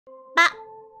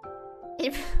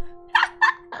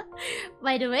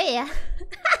By the way,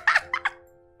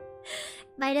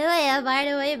 by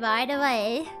the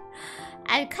way,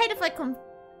 I'm kind of like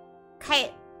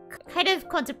kind of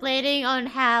contemplating on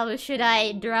how should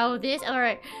I draw this,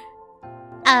 or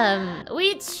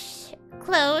which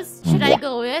clothes should I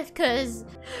go with? Cause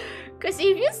if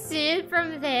you see it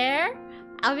from there,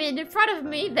 I mean, in front of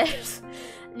me there's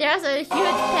a huge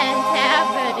pen tab,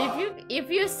 but if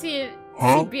you see it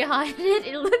behind it,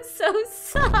 it looks so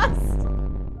sus.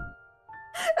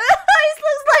 It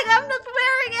looks like I'm not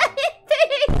wearing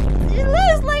anything. It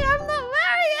looks like I'm not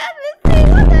wearing anything.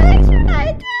 What the heck should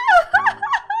I do?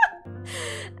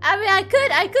 I mean,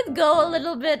 I could go a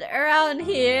little bit around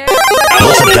here.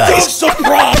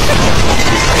 Surprise!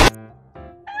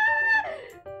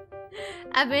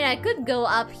 I mean, I could go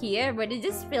up here, but it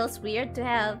just feels weird to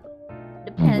have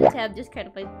the pen tab just kind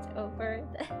of like over.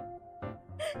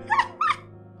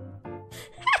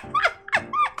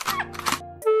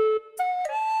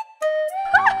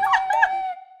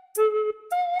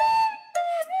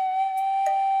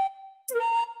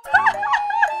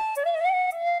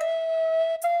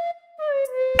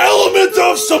 Element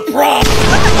of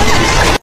surprise!